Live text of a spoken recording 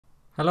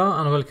Hello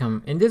and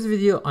welcome. In this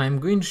video I am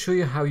going to show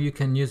you how you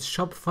can use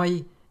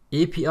Shopify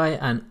API,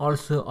 and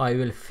also I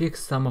will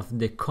fix some of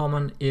the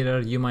common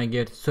error you might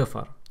get so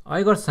far.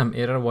 I got some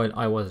error while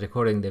I was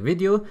recording the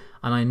video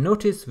and I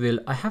noticed, well,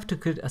 I have to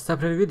create a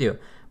separate video,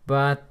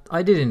 but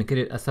I didn't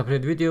create a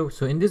separate video.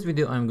 So in this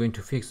video I'm going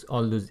to fix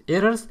all those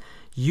errors.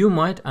 You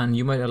might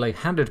like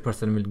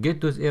 100% will get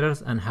those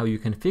errors and how you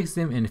can fix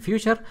them in the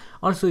future.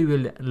 Also you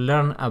will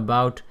learn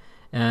about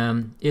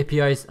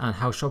APIs and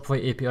how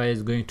Shopify API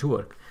is going to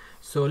work.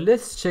 So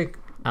let's check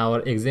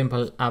our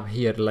example app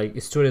here. Like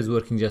store is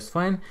working just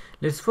fine.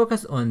 Let's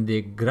focus on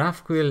the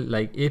GraphQL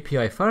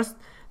API first.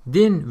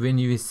 Then when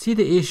you see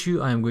the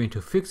issue, I'm going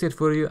to fix it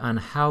for you and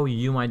how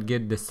you might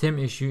get the same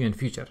issue in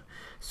future.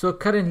 So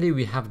currently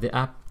we have the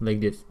app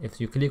like this.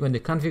 If you click on the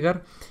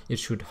configure, it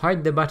should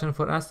hide the button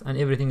for us and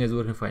everything is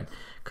working fine.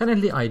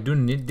 Currently I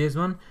don't need this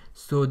one,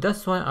 so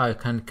that's why I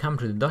can come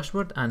to the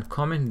dashboard and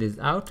comment this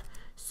out.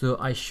 So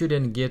I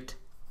shouldn't get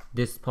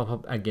this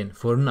pop-up again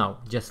for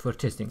now, just for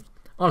testing.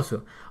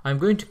 Also, I'm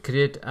going to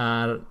create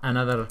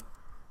another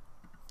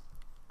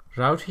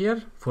route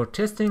here for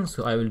testing.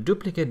 So I will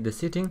duplicate the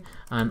setting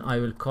and I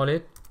will call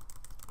it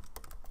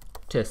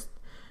test.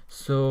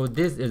 So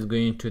this is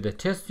going to the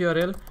test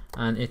URL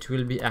and it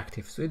will be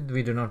active. So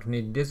we do not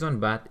need this one,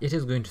 but it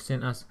is going to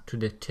send us to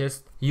the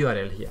test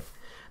URL here.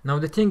 Now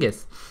the thing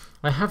is,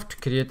 I have to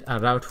create a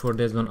route for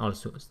this one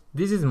also.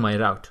 This is my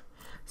route.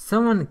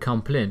 Someone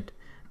complained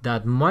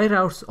that my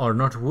routes are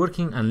not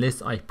working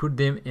unless I put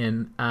them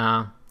in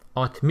a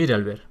auth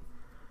middleware.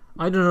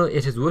 I don't know,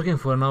 it is working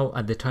for now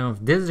at the time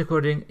of this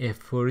recording. If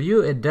for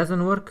you it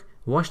doesn't work,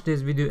 watch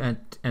this video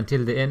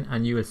until the end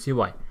and you will see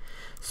why.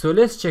 So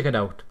let's check it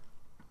out.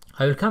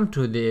 I will come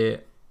to the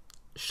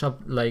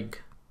shop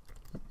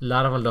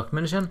Laravel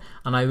documentation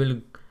and I will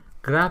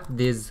grab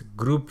this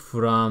group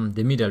from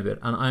the middleware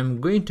and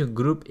I'm going to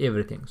group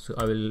everything. So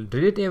I will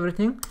delete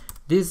everything.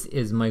 This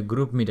is my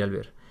group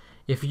middleware.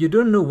 If you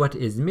don't know what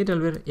is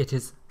middleware, it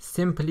is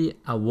simply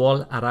a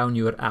wall around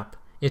your app.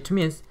 It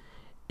means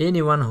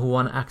anyone who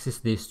want to access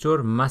the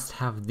store must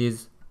have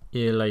this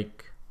middleware.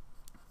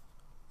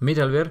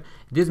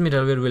 This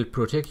middleware will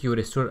protect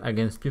your store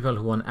against people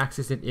who want to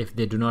access it if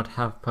they do not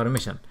have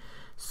permission.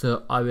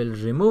 So I will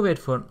remove it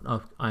for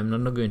I'm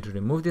not going to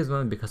remove this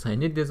one because I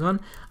need this one,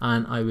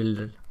 and I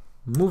will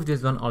move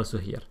this one also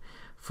here.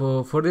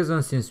 For this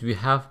one, since we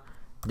have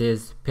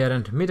this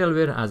parent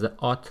middleware as a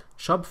auth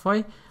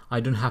Shopify, I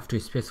don't have to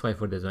specify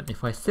for this one.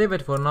 If I save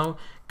it for now,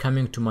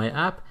 coming to my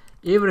app,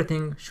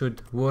 everything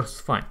should work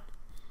fine.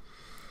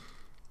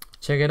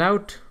 Check it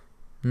out.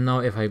 Now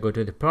if I go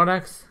to the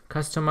products,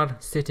 customer,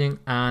 setting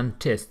and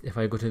test, if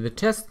I go to the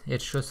test,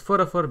 it shows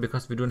 404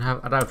 because we don't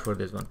have a route for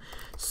this one.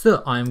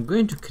 So I'm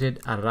going to create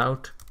a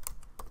route,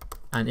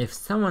 and if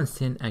someone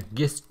send a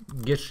get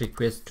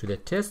request to the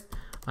test,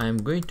 I'm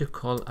going to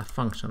call a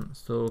function.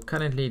 So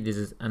currently this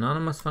is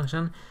anonymous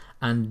function,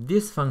 and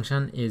this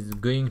function is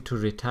going to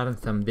return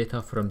some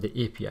data from the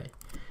API.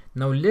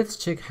 Now let's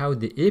check how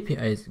the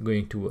API is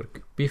going to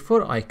work.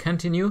 Before I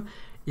continue,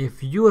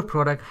 if your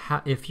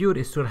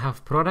store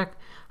have product,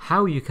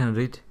 how you can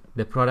read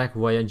the product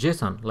via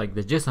JSON, like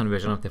the JSON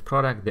version of the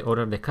product, the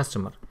order, the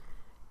customer.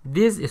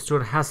 This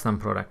store has some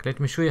product. Let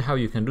me show you how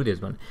you can do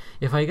this one.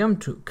 If I come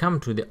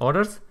to the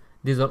orders,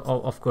 these are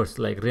all, of course,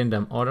 like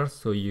random orders,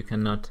 so you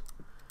cannot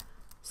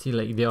see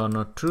they are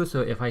not true.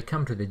 So if I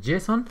come to the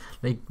JSON,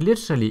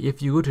 literally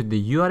if you go to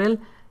the URL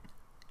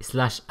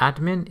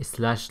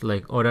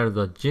 /admin/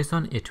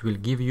 order.json, it will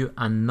give you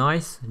a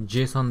nice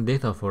JSON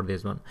data for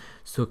this one.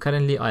 So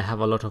currently I have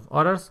a lot of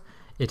orders.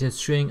 It is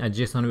showing a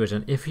JSON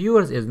version. If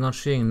yours is not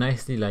showing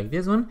nicely like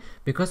this one,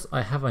 because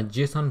I have a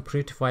JSON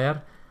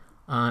prettifier,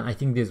 and I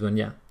think this one,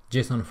 yeah,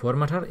 JSON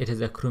formatter. It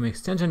is a Chrome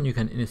extension you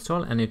can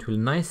install and it will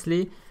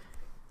nicely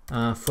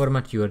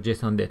format your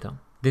JSON data.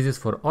 This is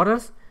for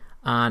orders.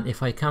 And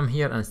if I come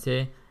here and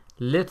say,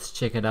 let's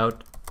check it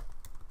out,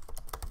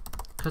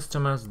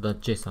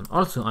 customers.json.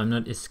 Also, I'm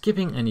not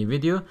skipping any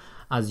video.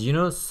 As you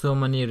know, so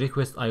many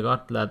requests I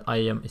got that I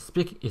am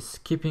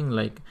skipping,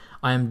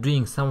 I am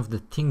doing some of the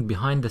thing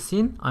behind the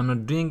scene. I'm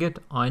not doing it.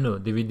 I know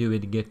the video will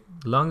get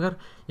longer.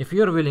 If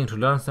you're willing to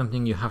learn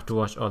something, you have to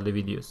watch all the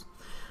videos.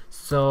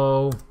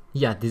 So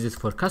yeah, this is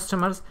for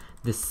customers.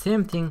 The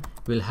same thing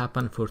will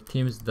happen for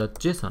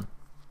themes.json.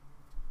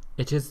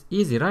 It is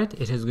easy, right?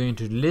 It is going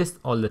to list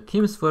all the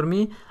themes for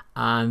me,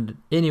 and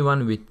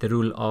anyone with the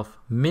rule of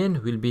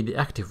main will be the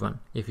active one.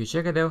 If you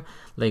check it out,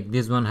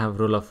 this one have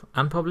rule of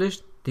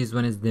unpublished, this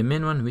one is the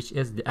main one, which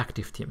is the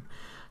active theme.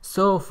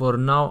 So for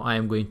now I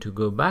am going to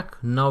go back.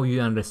 Now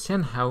you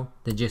understand how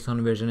the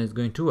JSON version is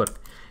going to work.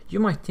 You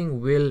might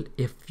think, well,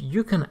 if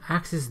you can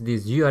access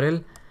this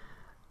URL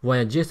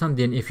via JSON,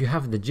 then if you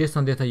have the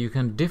JSON data, you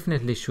can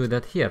definitely show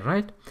that here,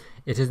 right?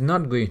 It is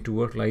not going to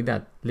work like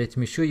that. Let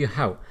me show you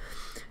how.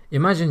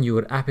 Imagine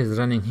your app is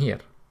running here.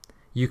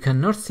 You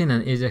cannot send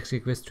an AJAX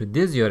request to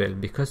this URL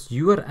because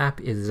your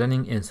app is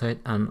running inside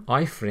an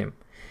iframe.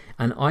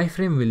 An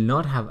iframe will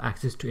not have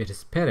access to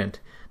its parent.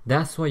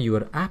 That's why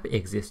your app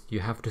exists.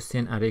 You have to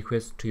send a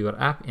request to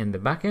your app in the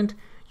backend.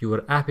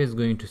 your app is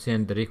going to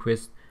send the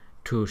request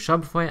to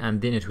Shopify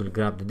and then it will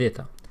grab the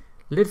data.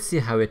 Let's see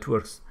how it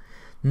works.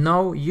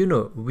 Now you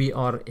know we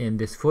are in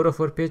this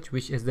 404 page,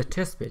 which is the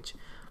test page.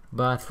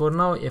 But for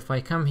now, if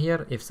I come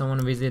here, if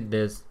someone visit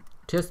this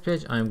test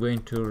page, I'm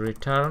going to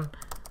return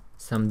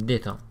some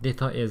data.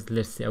 Data is,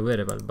 let's say, a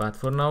variable, but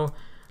for now,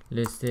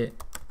 let's say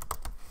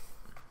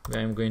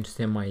I'm going to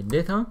say my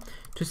data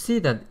to see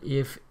that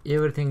if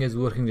everything is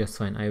working just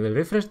fine. I will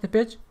refresh the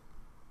page.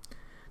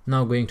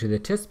 Now going to the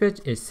test page,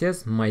 it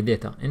says my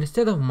data.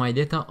 Instead of my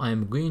data,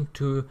 I'm going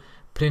to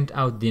print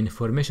out the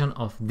information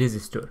of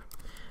this store.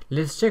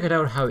 Let's check it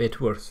out how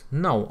it works.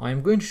 Now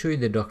I'm going to show you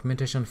the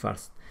documentation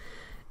first.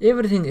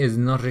 Everything is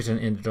not written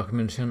in the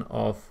documentation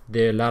of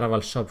the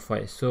Laravel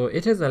Shopify, so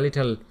it is a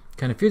little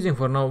confusing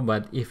for now,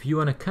 but if you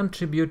want to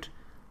contribute,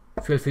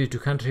 feel free to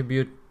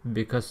contribute,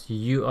 because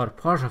you are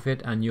part of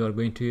it and you are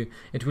going to,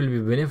 it will be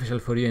beneficial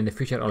for you in the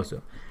future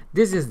also.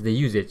 This is the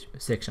usage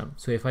section.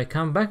 So if I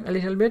come back a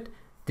little bit,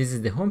 this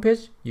is the home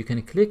page. You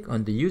can click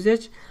on the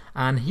usage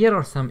and here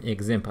are some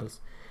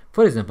examples.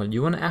 For example,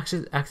 you want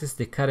to access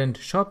the current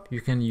shop,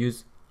 you can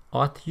use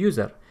auth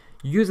user.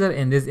 User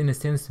in this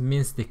instance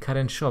means the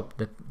current shop,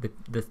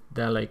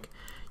 the like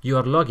you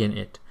are logging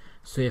it.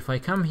 So if I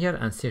come here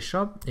and say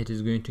shop, it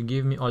is going to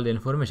give me all the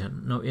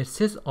information. Now it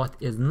says auth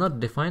is not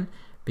defined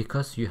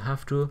because you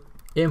have to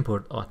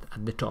import auth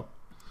at the top.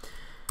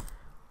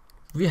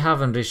 We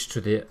haven't reached to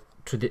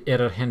the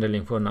error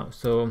handling for now,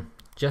 so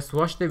just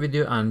watch the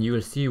video and you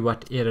will see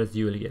what errors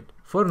you will get.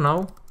 For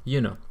now,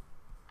 you know,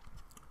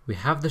 we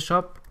have the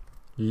shop.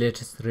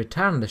 Let's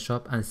return the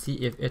shop and see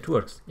if it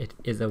works. It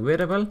is a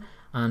variable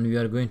and we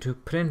are going to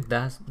print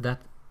that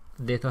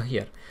data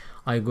here.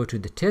 I go to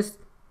the test.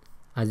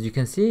 As you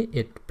can see,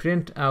 it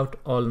print out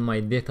all my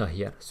data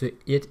here. So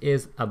it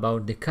is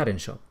about the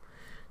current shop.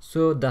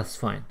 So that's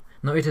fine.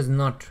 Now it is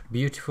not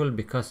beautiful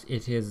because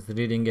it is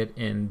reading it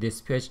in this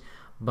page,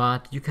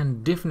 but you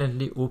can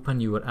definitely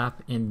open your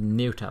app in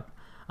new tab.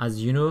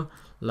 As you know,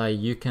 like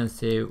you can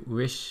say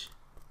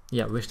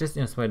wishlist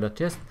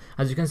inspire.test.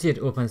 As you can see, it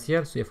opens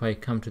here. So if I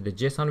come to the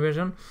JSON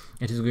version,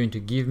 it is going to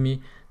give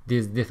me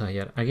this data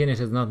here. Again, it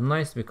is not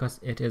nice because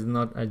it is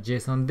not a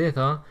JSON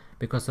data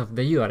because of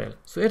the URL.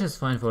 So it is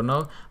fine for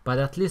now, but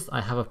at least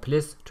I have a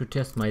place to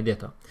test my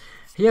data.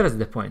 Here is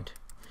the point.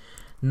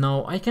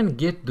 Now I can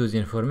get those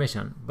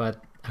information,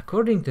 but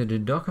according to the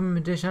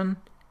documentation,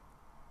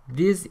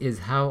 this is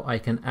how I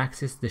can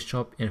access the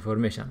shop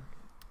information.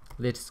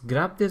 Let's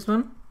grab this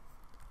one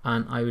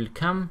and I will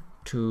come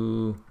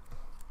to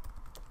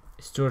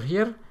store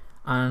here,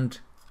 and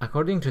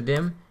according to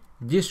them,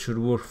 this should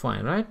work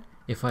fine, right?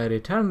 If I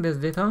return this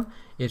data,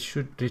 it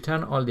should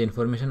return all the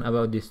information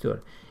about this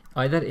store.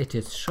 Either it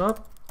is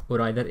shop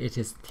or either it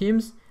is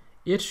themes.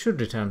 It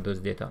should return those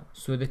data.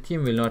 So the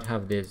theme will not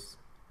have this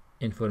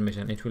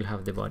information, it will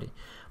have the body.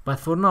 But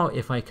for now,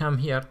 if I come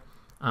here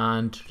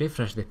and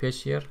refresh the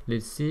page here,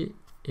 let's see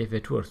if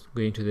it works.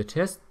 Going to the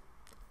test,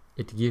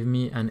 it gave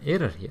me an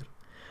error here.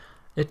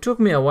 It took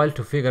me a while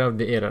to figure out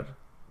the error.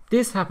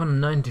 This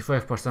happens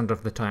 95%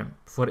 of the time.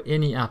 For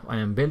any app I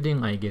am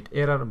building, I get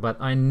error, but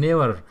I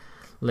never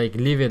like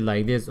leave it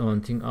like this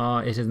and think,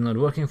 it is not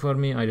working for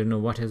me, I don't know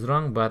what is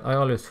wrong, but I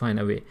always find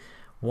a way.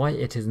 Why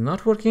it is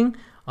not working?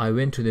 I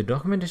went to the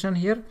documentation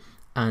here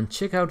and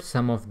check out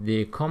some of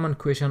the common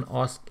question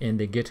asked in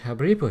the GitHub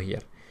repo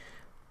here.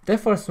 The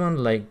first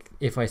one, like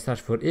if I search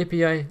for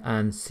API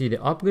and see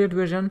the upgrade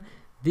version,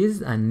 this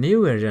is a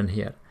new version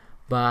here.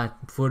 But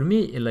for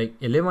me, like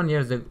 11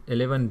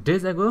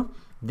 days ago,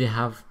 they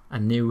have a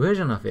new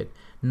version of it.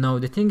 Now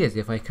the thing is,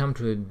 if I come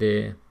to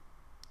the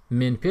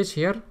main page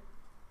here,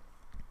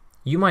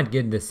 you might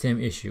get the same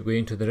issue.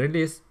 Going to the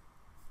release,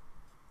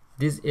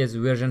 this is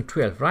version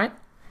 12, right?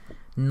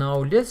 Now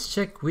let's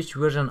check which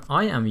version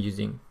I am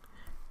using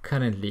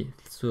currently.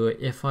 So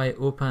if I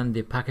open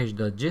the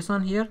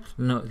package.json here,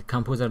 no,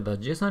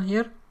 composer.json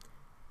here,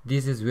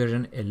 this is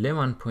version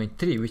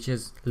 11.3, which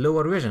is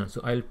lower version.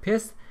 So I'll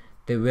paste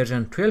the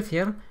version 12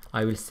 here.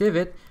 I will save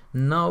it.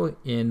 Now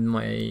in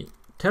my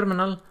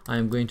terminal,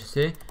 I'm going to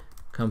say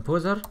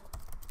composer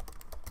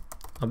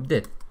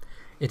update.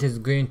 It is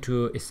going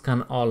to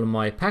scan all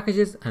my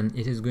packages and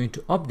it is going to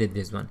update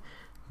this one.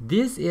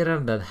 This error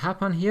that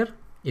happened here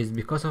is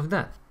because of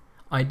that.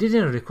 I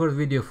didn't record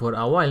video for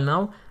a while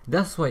now,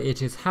 that's why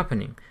it is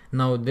happening.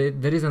 Now the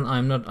reason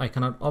I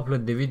cannot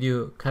upload the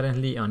video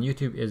currently on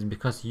YouTube is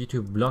because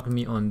YouTube blocked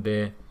me on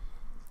the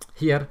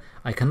here.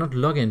 I cannot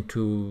log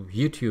into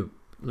YouTube.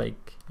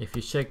 Like if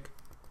you check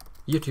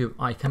YouTube,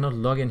 I cannot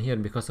log in here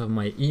because of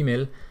my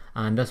email,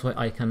 and that's why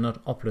I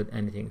cannot upload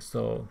anything.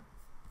 So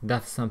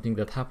that's something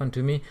that happened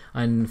to me,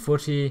 and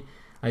 48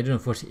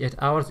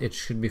 hours it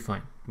should be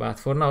fine. But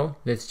for now,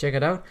 let's check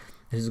it out.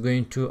 This is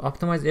going to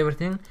optimize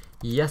everything.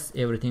 Yes,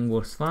 everything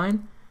works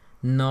fine.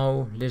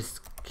 Now let's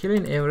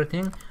clean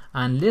everything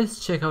and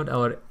let's check out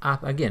our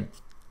app again.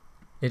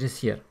 It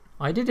is here.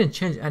 I didn't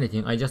change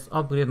anything, I just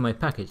upgraded my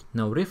package.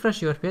 Now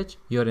refresh your page,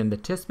 you're in the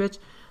test page.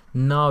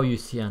 Now you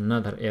see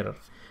another error.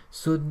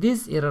 So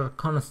this error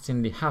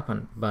constantly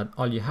happen, but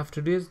all you have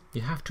to do is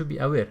you have to be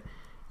aware.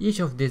 each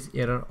of these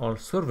errors are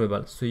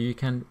solvable, so you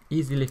can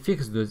easily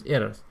fix those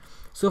errors.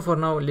 So for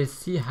now, let's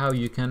see how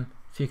you can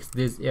fix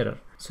this error.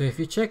 So if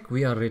you check,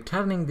 we are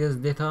returning this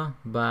data,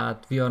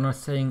 but we are not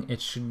saying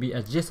it should be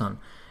a JSON.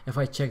 If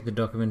I check the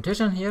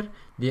documentation here,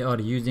 they are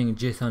using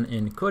JSON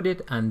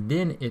encoded, and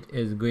then it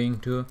is going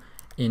to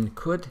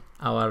encode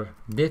our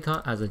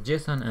data as a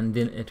JSON, and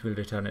then it will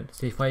return it.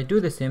 So if I do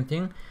the same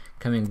thing,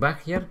 coming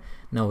back here,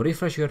 now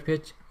refresh your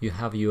page, you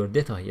have your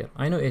data here.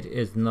 I know it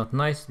is not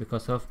nice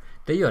because of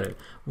the URL.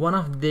 One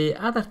of the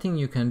other thing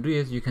you can do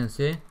is you can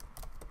say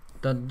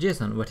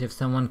 .json. What if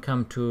someone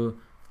come to,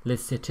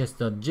 let's say,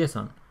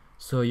 test.json?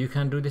 So you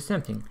can do the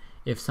same thing.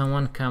 If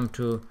someone come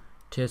to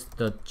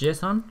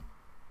test.json,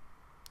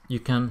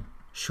 you can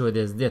show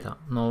this data.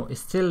 Now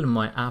still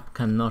my app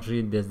cannot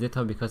read this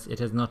data because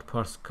it is not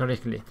parsed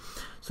correctly.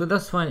 So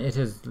that's fine, it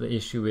is the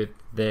issue with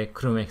the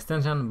Chrome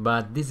extension,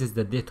 but this is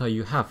the data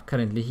you have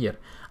currently here,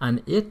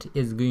 and it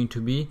is going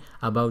to be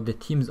about the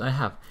themes I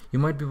have. You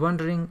might be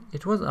wondering,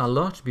 it was a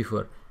lot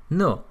before.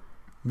 No,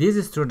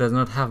 this store does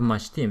not have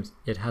much themes.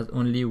 It has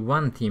only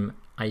one theme,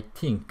 I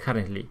think,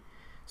 currently.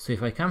 So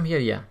if I come here,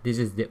 yeah, this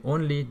is the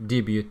only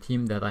debut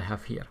theme that I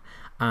have here,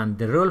 and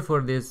the role for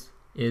this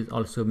is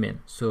also main.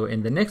 So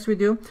in the next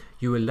video,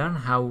 you will learn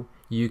how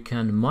you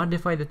can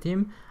modify the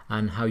theme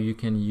and how you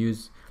can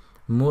use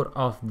more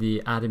of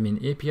the admin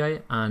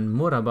API and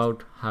more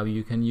about how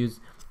you can use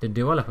the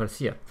developers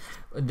here.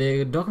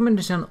 The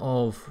documentation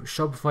of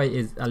Shopify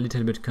is a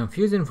little bit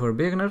confusing for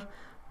beginner,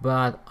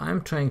 but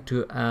I'm trying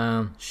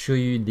to show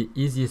you the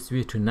easiest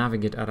way to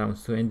navigate around.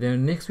 So in the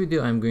next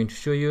video, I'm going to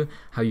show you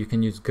how you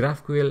can use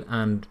GraphQL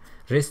and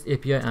REST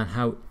API and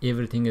how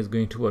everything is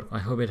going to work. I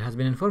hope it has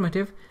been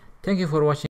informative. Thank you for watching.